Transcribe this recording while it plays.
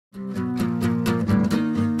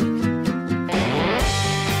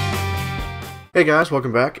Hey guys,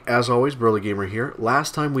 welcome back. As always, Burly Gamer here.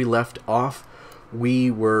 Last time we left off, we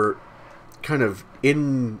were kind of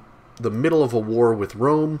in the middle of a war with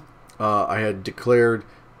Rome. I had declared,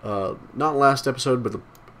 not last episode, but the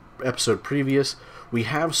episode previous, we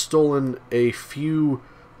have stolen a few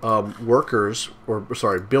builders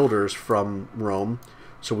from Rome.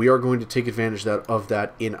 So we are going to take advantage of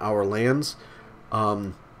that in our lands.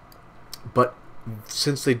 But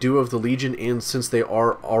since they do have the Legion, and since they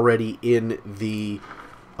are already in the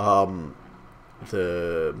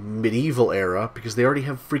medieval era, because they already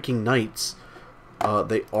have freaking knights,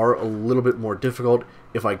 they are a little bit more difficult.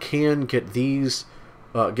 If I can get these,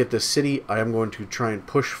 get this city, I am going to try and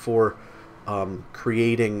push for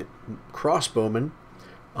creating crossbowmen,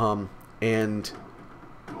 and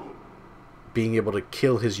being able to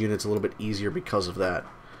kill his units a little bit easier because of that.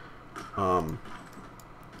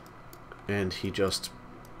 And he just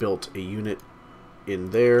built a unit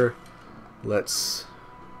in there. Let's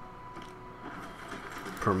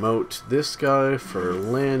promote this guy for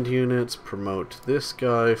land units, promote this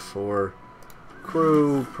guy for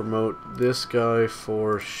crew, promote this guy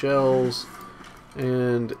for shells,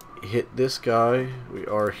 and hit this guy. We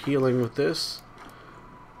are healing with this,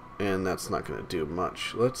 and that's not going to do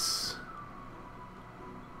much.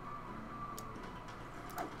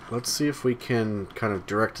 Let's see if we can kind of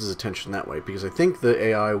direct his attention that way, because I think the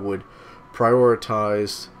AI would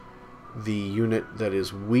prioritize the unit that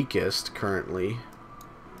is weakest currently.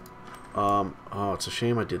 Oh, it's a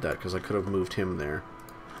shame I did that, because I could have moved him there.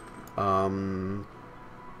 And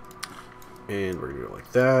we're going to go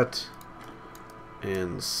like that.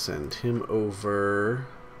 And send him over.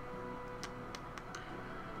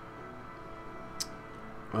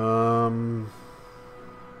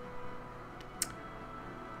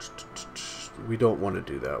 We don't want to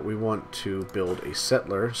do that. We want to build a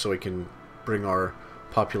settler so we can bring our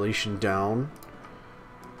population down.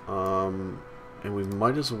 And we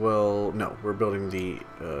might as well... No, we're building the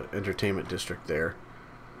entertainment district there.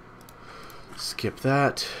 Skip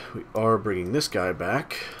that. We are bringing this guy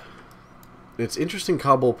back. It's interesting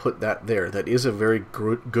Kabul put that there. That is a very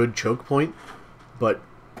good choke point, but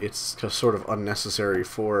it's just sort of unnecessary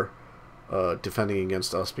for defending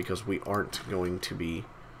against us, because we aren't going to be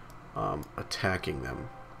attacking them.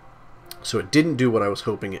 So it didn't do what I was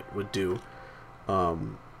hoping it would do,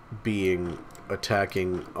 being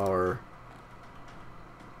attacking our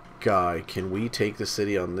guy. Can we take the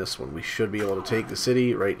city on this one? We should be able to take the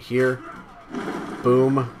city right here.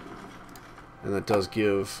 Boom. And that does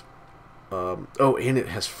give... oh, and it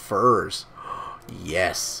has furs.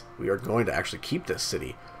 Yes! We are going to actually keep this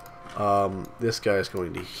city. This guy is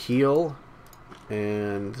going to heal,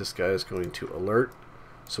 and this guy is going to alert.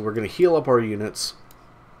 So we're going to heal up our units,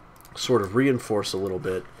 sort of reinforce a little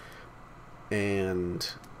bit, and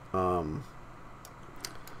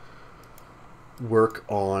work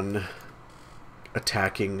on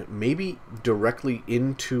attacking maybe directly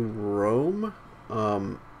into Rome,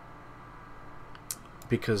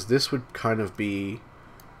 because this would kind of be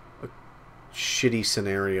a shitty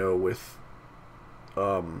scenario with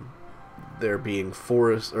there being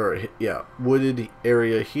forest, or yeah, wooded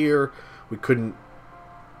area here. We couldn't...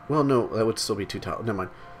 Well, no, that would still be too tall. Never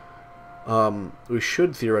mind. We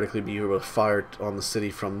should theoretically be able to fire on the city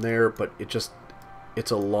from there, but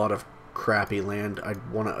it's a lot of crappy land.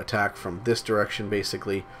 I'd want to attack from this direction,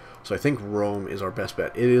 basically. So I think Rome is our best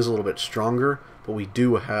bet. It is a little bit stronger, but we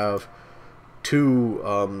do have two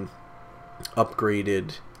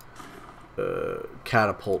upgraded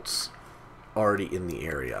catapults already in the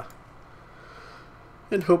area.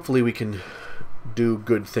 And hopefully we can do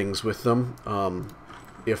good things with them.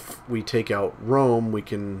 If we take out Rome, we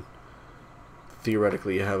can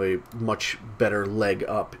theoretically have a much better leg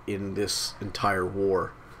up in this entire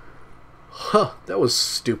war. Huh, that was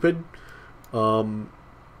stupid. That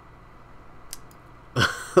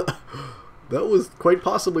was quite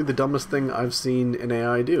possibly the dumbest thing I've seen an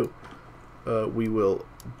AI do. We will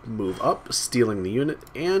move up, stealing the unit,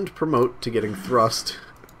 and promote to getting thrust.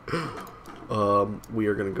 We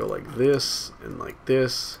are going to go like this, and like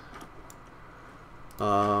this.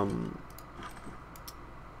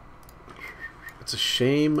 It's a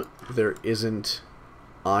shame there isn't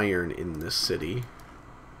iron in this city.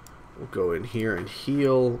 We'll go in here and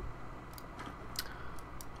heal,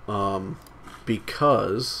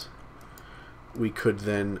 because we could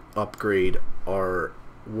then upgrade our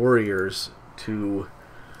warriors to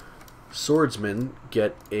swordsmen,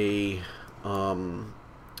 get a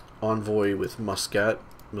envoy with musket,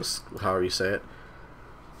 however you say it,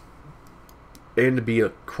 and be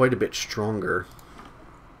quite a bit stronger.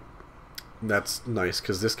 That's nice,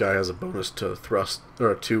 because this guy has a bonus to thrust,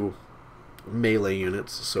 or to melee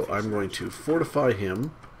units, so I'm going to fortify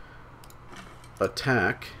him,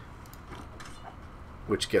 attack,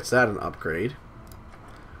 which gets that an upgrade,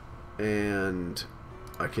 and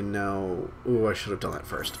I can now... Ooh, I should have done that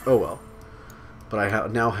first. Oh well. But I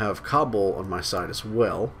now have Kabul on my side as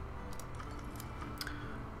well.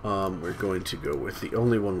 We're going to go with the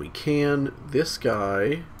only one we can. This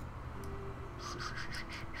guy...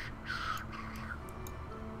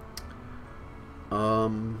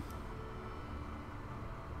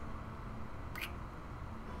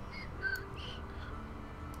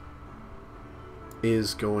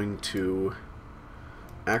 is going to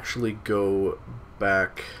actually go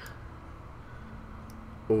back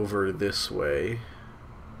over this way.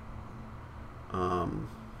 And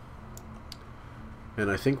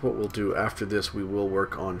I think what we'll do after this, we will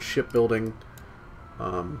work on shipbuilding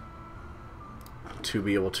to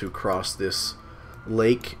be able to cross this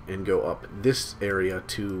lake and go up this area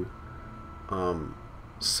to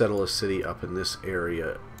settle a city up in this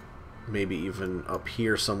area, maybe even up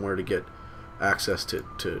here somewhere to get access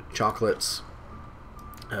to chocolates,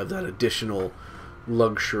 have that additional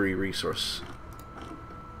luxury resource.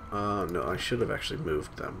 No, I should have actually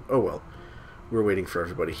moved them. Oh well, we're waiting for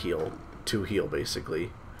everybody to heal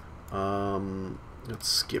basically. Let's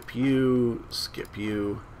skip you,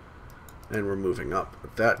 and we're moving up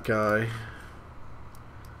with that guy.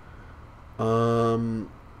 I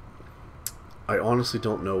honestly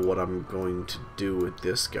don't know what I'm going to do with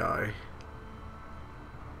this guy.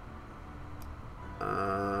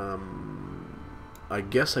 I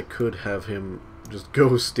guess I could have him just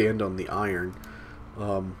go stand on the iron,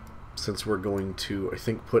 since we're going to, I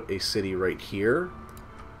think, put a city right here.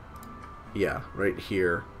 Yeah, right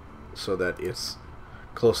here, so that it's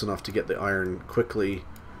close enough to get the iron quickly,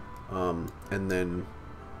 and then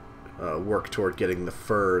work toward getting the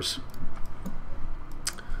furs.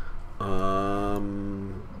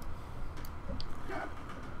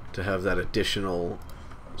 To have that additional...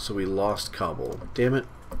 So we lost Kabul. Damn it.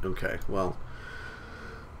 Okay, well,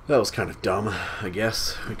 that was kind of dumb, I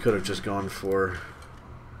guess. We could have just gone for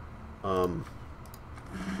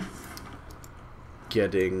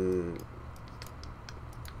getting...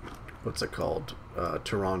 What's it called?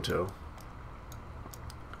 Toronto.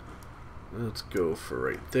 Let's go for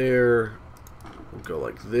right there. We'll go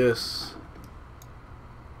like this.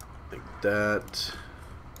 Like that.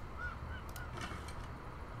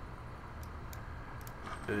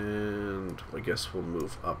 And I guess we'll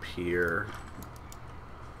move up here.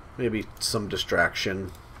 Maybe some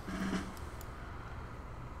distraction.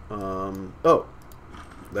 Oh!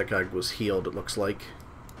 That guy was healed, it looks like.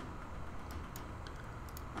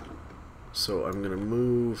 So I'm gonna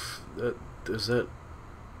move... That is that...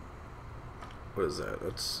 What is that?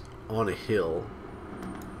 That's on a hill.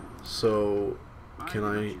 So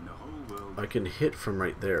can I can hit from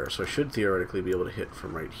right there. So I should theoretically be able to hit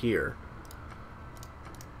from right here.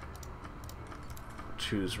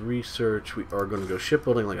 Choose research. We are going to go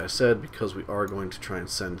shipbuilding, like I said, because we are going to try and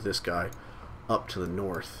send this guy up to the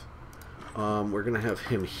north. We're going to have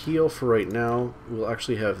him heal for right now. We'll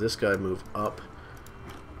actually have this guy move up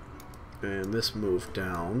and this move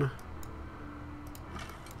down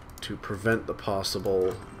to prevent the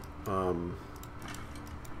possible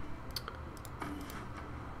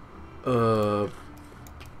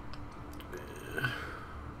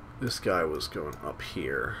this guy was going up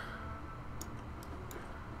here.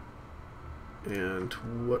 And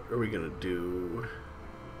what are we gonna do?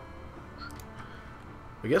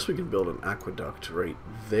 I guess we can build an aqueduct right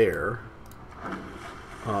there.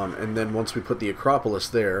 And then once we put the Acropolis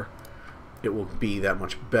there, it will be that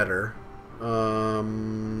much better.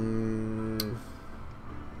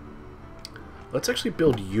 Let's actually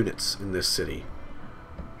build units in this city.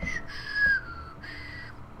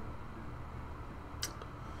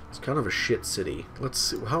 It's kind of a shit city. Let's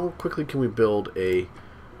see, how quickly can we build a...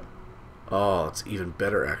 Oh, it's even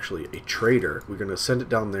better actually, a trader. We're going to send it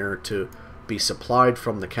down there to be supplied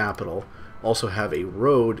from the capital. Also have a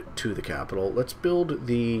road to the capital. Let's build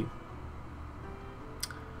the...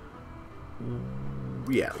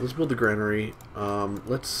 Yeah, let's build the granary.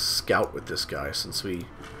 Let's scout with this guy since we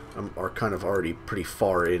are kind of already pretty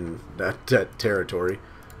far in that territory.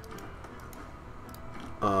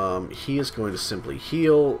 He is going to simply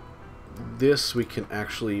heal. This we can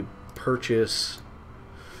actually purchase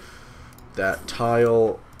that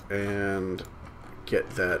tile and get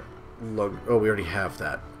that lug. Oh, we already have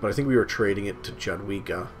that, but I think we were trading it to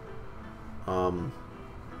Jadwiga.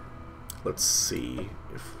 Let's see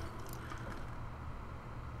if...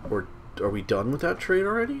 Or are we done with that trade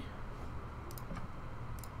already?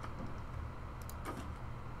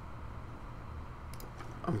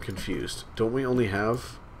 I'm confused. Don't we only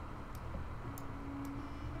have...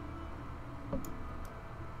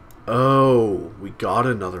 Oh, we got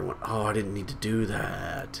another one. Oh, I didn't need to do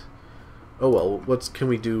that. Oh well, what can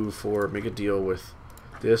we do for make a deal with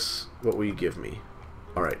this? What will you give me?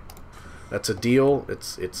 Alright. That's a deal.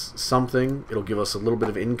 It's something. It'll give us a little bit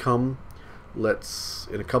of income. Let's,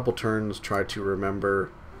 in a couple turns, try to remember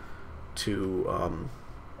to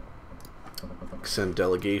send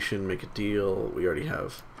delegation, make a deal. We already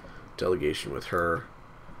have delegation with her.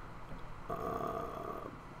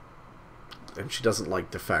 And she doesn't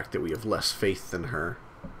like the fact that we have less faith than her.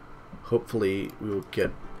 Hopefully we will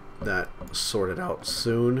get that sorted out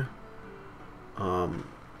soon.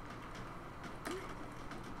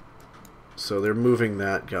 So they're moving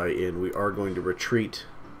that guy in. We are going to retreat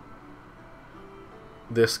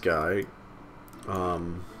this guy.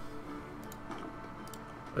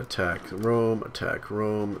 Attack Rome, attack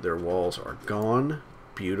Rome. Their walls are gone.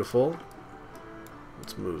 Beautiful.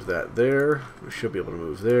 Let's move that there. We should be able to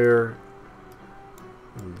move there.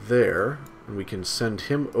 And there. And we can send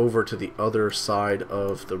him over to the other side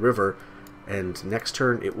of the river. And next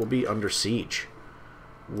turn it will be under siege,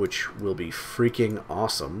 which will be freaking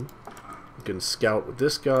awesome. We can scout with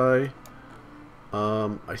this guy.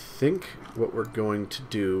 I think what we're going to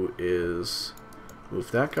do is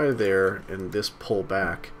move that guy there and this pull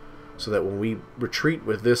back so that when we retreat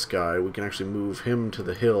with this guy we can actually move him to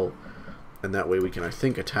the hill, and that way we can, I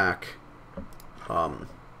think, attack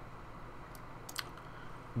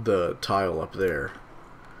the tile up there.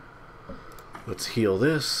 Let's heal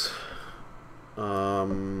this.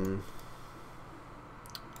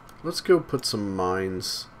 Let's go put some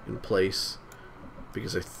mines in place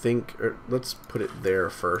because I think, let's put it there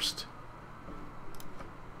first.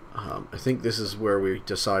 I think this is where we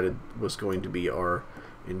decided was going to be our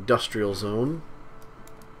industrial zone.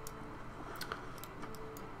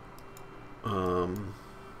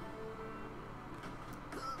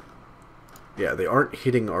 Yeah, they aren't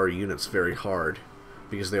hitting our units very hard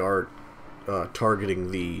because they are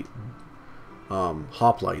targeting the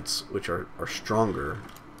hoplites, which are stronger.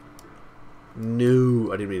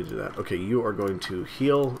 No, I didn't mean to do that. Okay, you are going to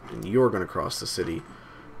heal, and you're going to cross the city.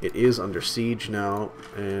 It is under siege now,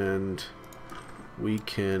 and we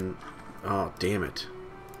can... Oh, damn it.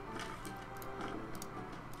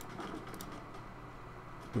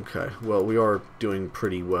 Okay, well, we are doing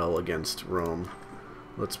pretty well against Rome.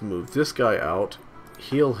 Let's move this guy out,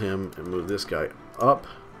 heal him, and move this guy up,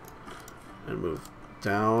 and move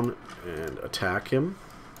down, and attack him.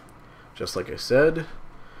 Just like I said.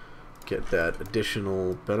 Get that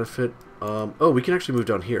additional benefit. Oh, we can actually move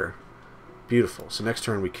down here. Beautiful. So next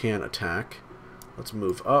turn we can attack. Let's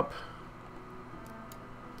move up.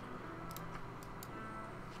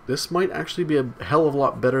 This might actually be a hell of a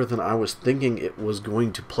lot better than I was thinking it was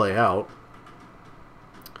going to play out.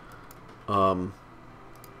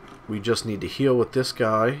 We just need to heal with this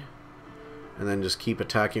guy, and then just keep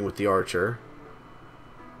attacking with the archer.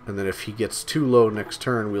 And then if he gets too low next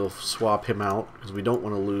turn, we'll swap him out, because we don't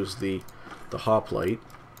want to lose the hoplite.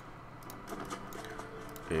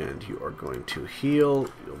 And you are going to heal.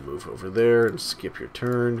 You'll move over there and skip your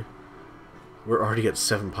turn. We're already at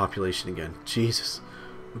 7 population again. Jesus.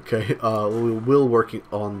 Okay, we will working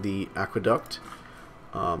on the aqueduct.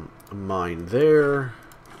 Mine there.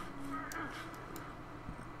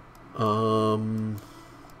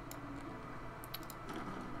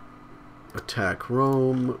 Attack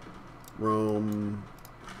Rome. Rome.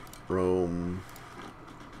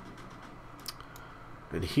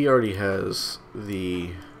 And he already has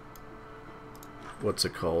the... What's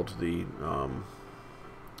it called? The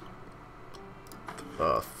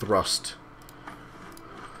thrust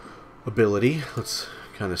ability. Let's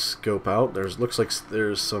kind of scope out. Looks like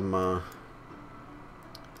there's some...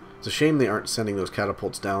 It's a shame they aren't sending those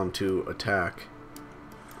catapults down to attack.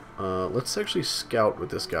 Let's actually scout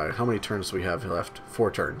with this guy. How many turns do we have left?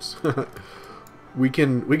 4 turns. we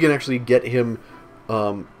can actually get him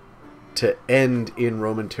to end in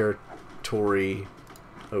Roman territory.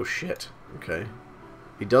 Oh shit. Okay.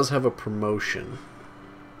 He does have a promotion.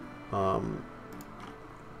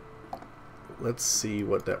 Let's see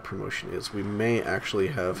what that promotion is. We may actually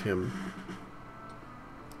have him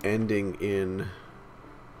ending in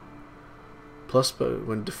plus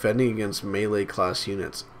when defending against melee class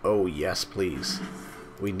units. Oh yes, please.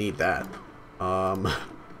 We need that.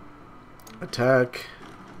 Attack.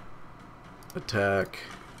 Attack.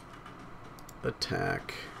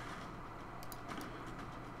 Attack.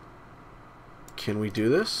 Can we do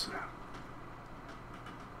this?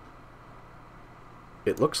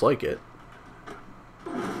 It looks like it.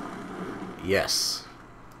 Yes.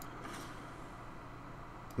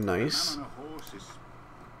 Nice.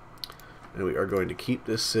 And we are going to keep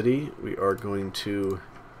this city. We are going to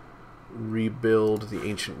rebuild the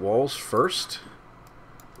ancient walls first.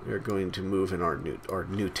 We are going to move in our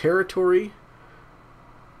new territory.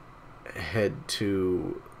 Head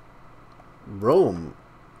to Rome,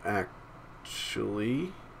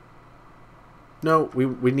 actually. No,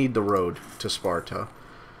 we need the road to Sparta.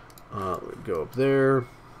 Go up there.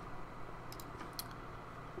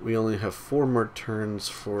 We only have 4 more turns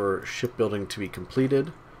for shipbuilding to be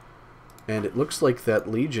completed. And it looks like that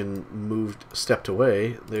legion stepped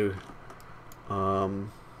away.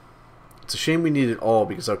 It's a shame we need it all,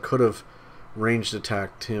 because I could have ranged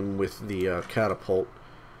attacked him with the catapult.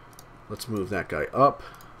 Let's move that guy up.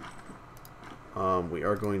 We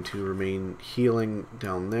are going to remain healing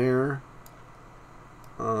down there.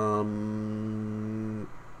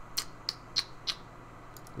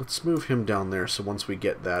 Let's move him down there, so once we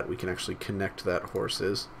get that, we can actually connect that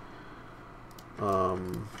horses.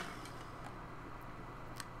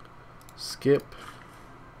 Skip.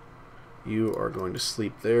 You are going to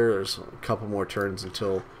sleep there. There's a couple more turns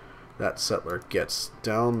until that settler gets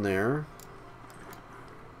down there.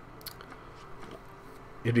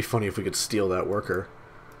 It'd be funny if we could steal that worker.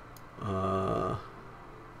 I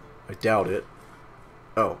doubt it.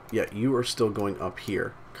 Oh, yeah, you are still going up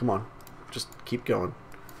here. Come on. Just keep going.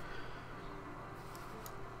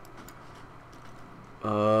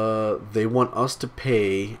 They want us to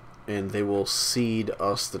pay, and they will cede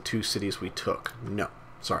us the 2 cities we took. No.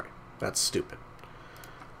 Sorry. That's stupid.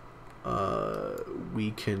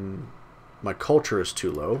 We can... My culture is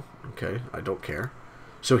too low. Okay, I don't care.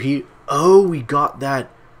 So he... Oh, we got that...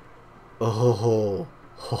 Oh,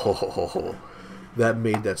 that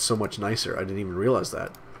made that so much nicer. I didn't even realize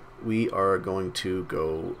that. We are going to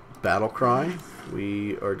go battle cry.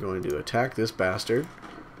 We are going to attack this bastard.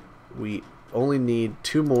 We only need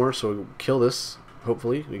 2 more, so we'll kill this.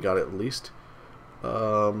 Hopefully, we got it at least.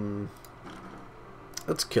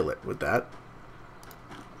 Let's kill it with that.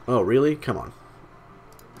 Oh, really? Come on.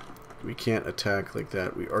 We can't attack like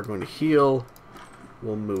that. We are going to heal.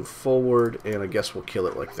 We'll move forward, and I guess we'll kill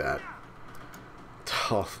it like that.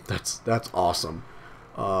 Oh, that's awesome.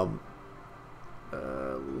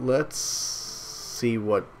 Let's see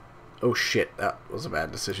what... Oh shit, that was a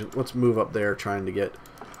bad decision. Let's move up there, trying to get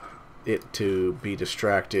it to be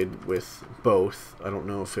distracted with both. I don't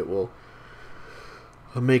know if it will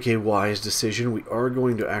make a wise decision. We are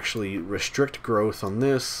going to actually restrict growth on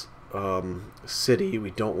this city. We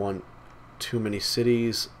don't want too many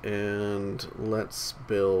cities, and let's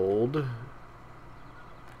build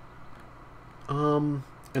an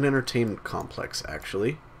entertainment complex,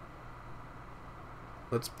 actually.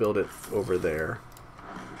 Let's build it over there.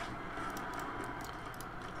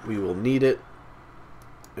 We will need it,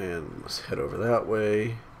 and let's head over that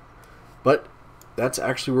way. But that's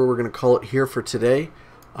actually where we're going to call it here for today.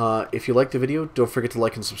 If you liked the video, don't forget to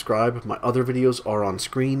like and subscribe. My other videos are on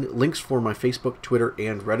screen. Links for my Facebook, Twitter,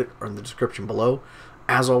 and Reddit are in the description below.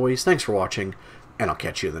 As always, thanks for watching, and I'll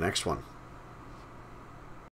catch you in the next one.